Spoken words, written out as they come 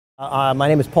My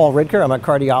name is Paul Ridker. I'm a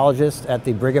cardiologist at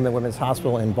the Brigham and Women's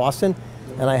Hospital in Boston,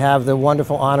 and I have the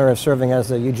wonderful honor of serving as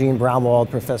the Eugene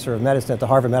Braunwald Professor of Medicine at the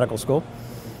Harvard Medical School.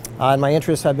 And my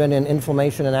interests have been in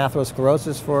inflammation and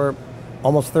atherosclerosis for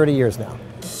almost 30 years now.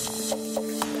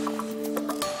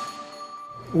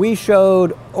 We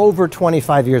showed over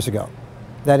 25 years ago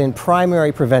that in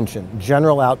primary prevention,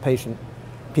 general outpatient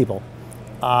people,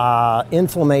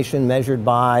 inflammation measured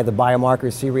by the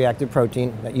biomarker C-reactive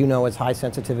protein that you know as high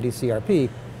sensitivity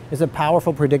CRP is a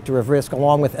powerful predictor of risk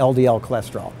along with LDL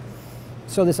cholesterol.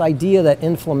 So this idea that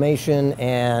inflammation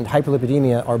and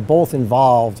hyperlipidemia are both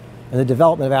involved in the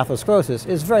development of atherosclerosis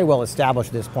is very well established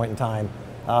at this point in time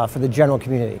for the general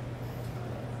community.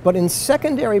 But in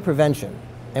secondary prevention,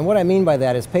 and what I mean by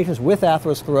that is patients with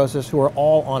atherosclerosis who are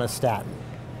all on a statin.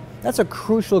 That's a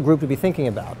crucial group to be thinking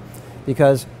about,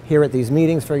 because here at these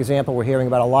meetings, for example, we're hearing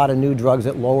about a lot of new drugs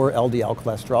that lower LDL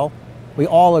cholesterol. We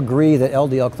all agree that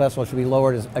LDL cholesterol should be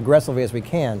lowered as aggressively as we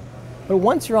can. But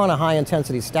once you're on a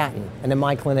high-intensity statin, and in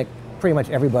my clinic, pretty much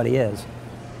everybody is,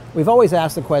 we've always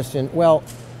asked the question, well,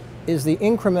 is the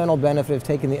incremental benefit of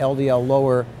taking the LDL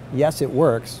lower? Yes, it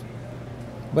works,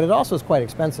 but it also is quite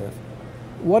expensive.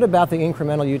 What about the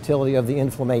incremental utility of the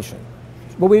inflammation?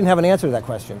 Well, we didn't have an answer to that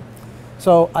question.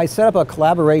 So I set up a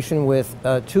collaboration with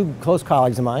two close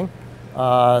colleagues of mine,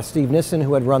 Steve Nissen,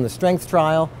 who had run the STRENGTH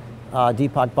trial,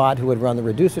 Deepak Bhatt, who had run the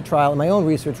REDUCE-IT trial, and my own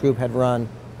research group had run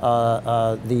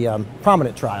the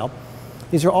PROMINENT trial.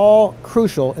 These are all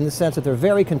crucial in the sense that they're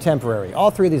very contemporary. All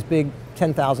three of these big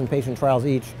 10,000 patient trials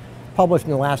each, published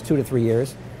in the last 2 to 3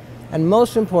 years. And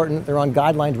most important, they're on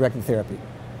guideline-directed therapy.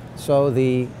 So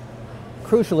the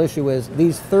crucial issue is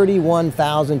these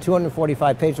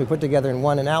 31,245 patients we put together in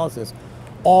one analysis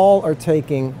all are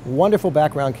taking wonderful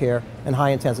background care and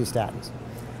high-intensity statins.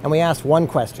 And we asked one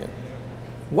question: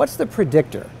 what's the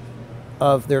predictor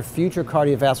of their future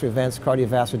cardiovascular events,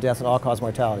 cardiovascular deaths, and all-cause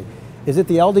mortality? Is it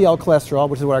the LDL cholesterol,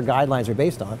 which is what our guidelines are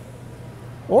based on,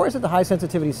 or is it the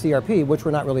high-sensitivity CRP, which we're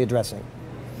not really addressing?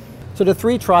 So the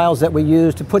 3 trials that we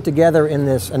used to put together in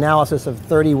this analysis of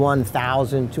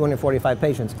 31,245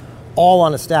 patients, all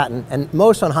on a statin, and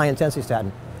most on high-intensity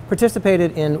statin,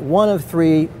 participated in one of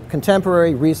 3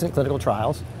 contemporary recent clinical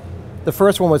trials. The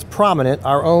first one was PROMINENT,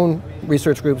 our own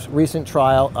research group's recent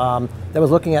trial that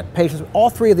was looking at patients. All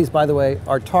 3 of these, by the way,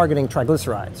 are targeting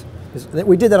triglycerides.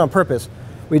 We did that on purpose.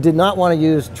 We did not want to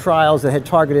use trials that had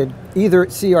targeted either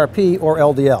CRP or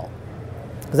LDL,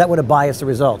 because that would have biased the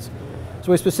results.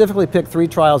 So we specifically picked 3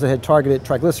 trials that had targeted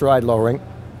triglyceride lowering.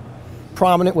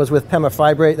 PROMINENT was with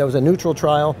pemafibrate. That was a neutral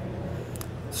trial.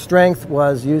 STRENGTH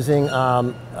was using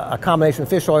a combination of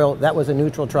fish oil. That was a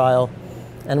neutral trial.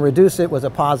 And REDUCE-IT was a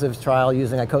positive trial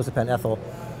using icosapent ethyl.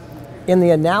 In the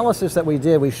analysis that we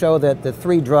did, we show that the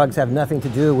 3 drugs have nothing to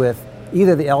do with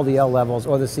either the LDL levels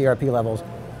or the CRP levels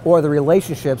or the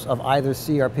relationships of either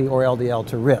CRP or LDL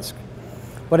to risk.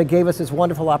 But it gave us this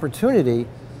wonderful opportunity,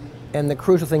 and the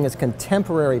crucial thing is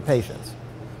contemporary patients.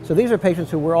 So these are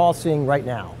patients who we're all seeing right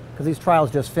now, because these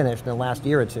trials just finished in the last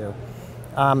year or 2.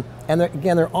 And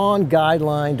they're on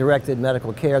guideline-directed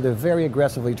medical care. They're very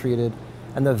aggressively treated,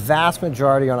 and the vast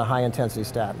majority are on a high-intensity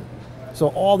statin. So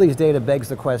all these data begs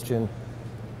the question,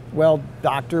 well,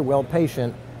 doctor, well,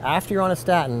 patient, after you're on a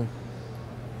statin,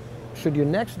 should your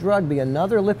next drug be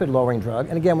another lipid-lowering drug?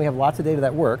 And again, we have lots of data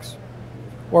that works.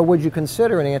 Or would you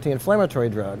consider an anti-inflammatory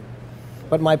drug?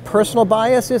 But my personal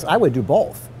bias is I would do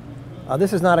both.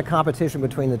 This is not a competition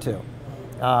between the 2.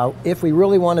 If we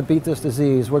really want to beat this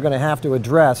disease, we're going to have to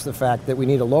address the fact that we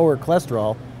need to lower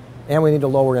cholesterol and we need to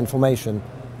lower inflammation.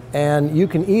 And you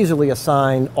can easily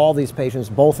assign all these patients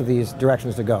both of these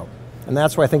directions to go. And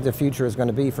that's where I think the future is going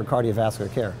to be for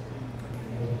cardiovascular care.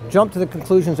 Jump to the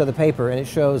conclusions of the paper, and it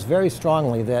shows very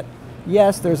strongly that,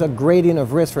 yes, there's a gradient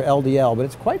of risk for LDL, but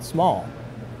it's quite small.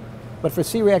 But for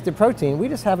C-reactive protein, we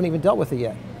just haven't even dealt with it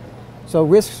yet. So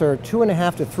risks are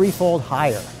 2.5 to 3-fold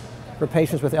higher for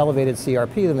patients with elevated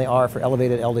CRP than they are for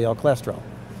elevated LDL cholesterol.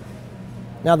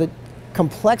 Now, the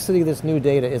complexity of this new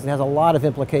data is it has a lot of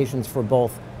implications for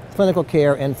both clinical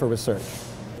care and for research.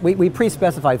 We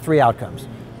pre-specified 3 outcomes: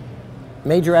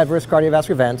 major adverse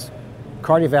cardiovascular events,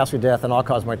 cardiovascular death, and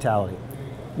all-cause mortality.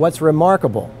 What's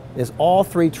remarkable is all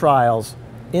 3 trials,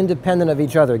 independent of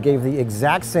each other, gave the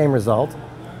exact same result.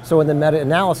 So in the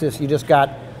meta-analysis, you just got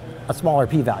a smaller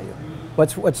p-value.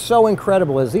 What's so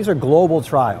incredible is these are global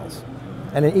trials.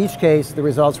 And in each case, the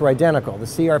results were identical. The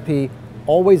CRP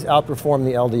always outperformed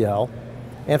the LDL.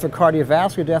 And for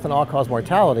cardiovascular death and all-cause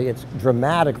mortality, it's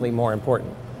dramatically more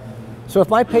important. So if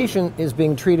my patient is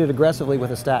being treated aggressively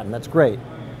with a statin, that's great.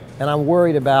 And I'm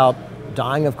worried about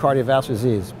dying of cardiovascular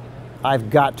disease, I've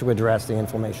got to address the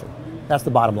inflammation. That's the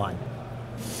bottom line.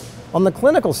 On the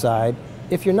clinical side,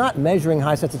 if you're not measuring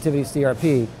high sensitivity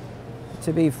CRP,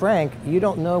 to be frank, you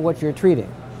don't know what you're treating.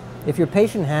 If your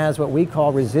patient has what we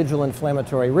call residual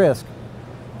inflammatory risk,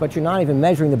 but you're not even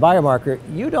measuring the biomarker,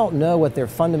 you don't know what their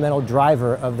fundamental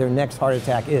driver of their next heart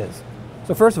attack is.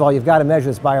 So first of all, you've got to measure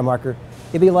this biomarker.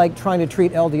 It'd be like trying to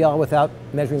treat LDL without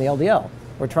measuring the LDL,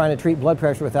 or trying to treat blood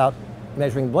pressure without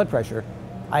measuring blood pressure.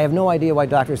 I have no idea why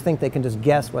doctors think they can just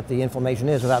guess what the inflammation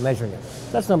is without measuring it.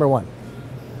 That's number one.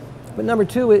 But number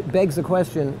two, it begs the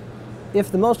question,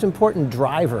 if the most important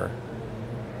driver,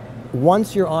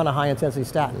 once you're on a high-intensity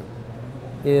statin,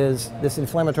 is this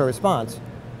inflammatory response,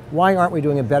 why aren't we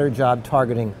doing a better job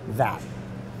targeting that?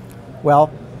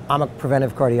 Well, I'm a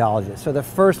preventive cardiologist, so the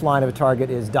first line of a target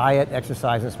is diet,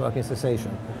 exercise, and smoking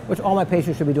cessation, which all my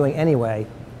patients should be doing anyway,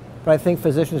 but I think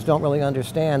physicians don't really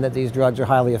understand that these drugs are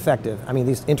highly effective. I mean,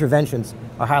 these interventions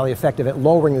are highly effective at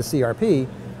lowering the CRP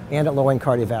and at lowering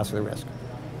cardiovascular risk.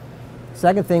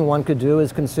 Second thing one could do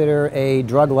is consider a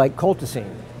drug like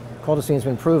colchicine. Colchicine has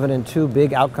been proven in 2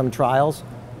 big outcome trials,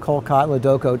 Colcott and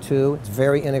Ledoco 2. It's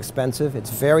very inexpensive, it's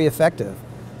very effective.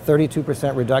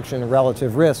 32% reduction in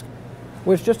relative risk,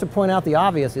 which, just to point out the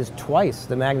obvious, is twice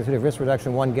the magnitude of risk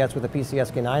reduction one gets with a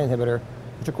PCSK9 inhibitor,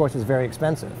 which of course is very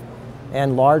expensive,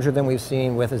 and larger than we've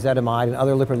seen with ezetimibe and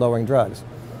other lipid-lowering drugs.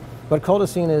 But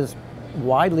colchicine is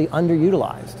widely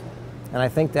underutilized, and I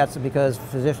think that's because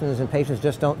physicians and patients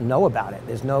just don't know about it.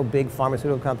 There's no big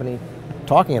pharmaceutical company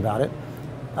talking about it.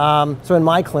 So in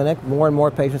my clinic, more and more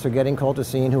patients are getting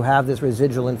colchicine who have this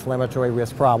residual inflammatory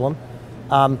risk problem.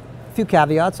 A few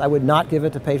caveats: I would not give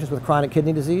it to patients with chronic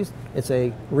kidney disease. It's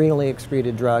a renally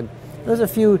excreted drug. There's a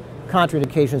few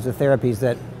contraindications to therapies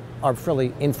that are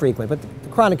fairly infrequent, but the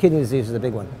chronic kidney disease is a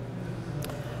big one.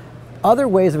 Other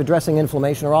ways of addressing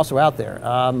inflammation are also out there.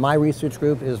 My research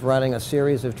group is running a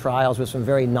series of trials with some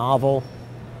very novel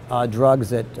drugs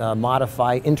that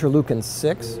modify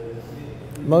interleukin-6.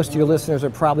 Most of your listeners are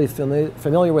probably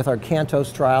familiar with our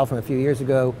CANTOS trial from a few years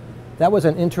ago. That was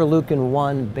an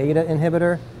interleukin-1 beta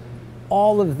inhibitor.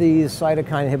 All of these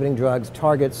cytokine inhibiting drugs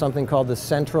target something called the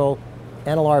central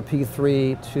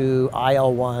NLRP3 to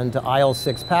IL-1 to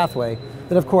IL-6 pathway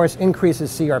that, of course, increases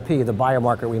CRP, the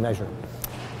biomarker we measure.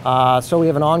 So we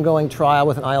have an ongoing trial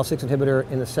with an IL-6 inhibitor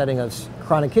in the setting of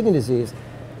chronic kidney disease.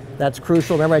 That's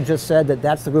crucial. Remember, I just said that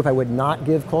that's the group I would not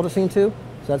give colchicine to,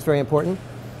 so that's very important.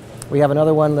 We have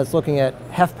another one that's looking at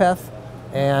HFpEF,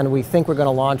 and we think we're going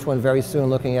to launch one very soon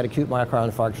looking at acute myocardial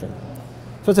infarction.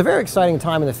 So it's a very exciting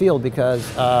time in the field because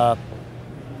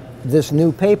this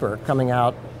new paper coming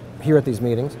out here at these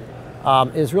meetings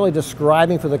is really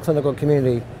describing for the clinical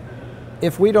community,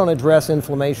 if we don't address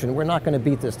inflammation, we're not going to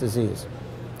beat this disease.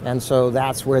 And so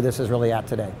that's where this is really at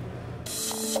today.